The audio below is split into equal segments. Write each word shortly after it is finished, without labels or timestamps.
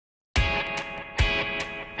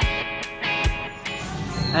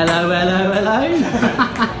Hello, hello, hello.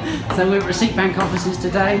 So we're at Receipt Bank offices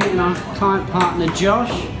today meeting our client partner Josh.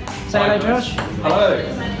 Say hello, Josh.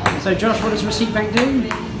 Hello. So Josh, what does Receipt Bank do?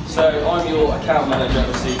 So I'm your account manager at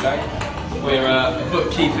Receipt Bank. We're a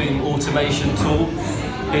bookkeeping automation tool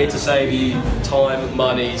here to save you time,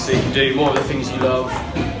 money, so you can do more of the things you love,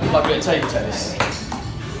 like a bit of table tennis.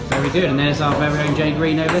 Very good, and there's our very own Jay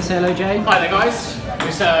Green over there. Say hello, Jay. Hi there, guys.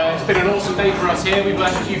 It's been an awesome day for us here. We've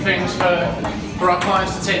learned a few things for our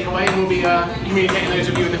clients to take away, and we'll be communicating those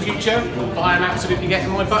with you in the future. But I am absolutely getting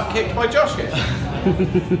my butt kicked by Josh here.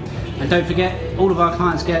 And don't forget, all of our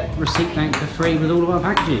clients get Receipt Bank for free with all of our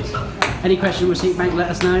packages. Any question with Receipt Bank, let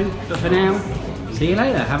us know. But for now, see you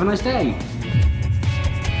later. Have a nice day.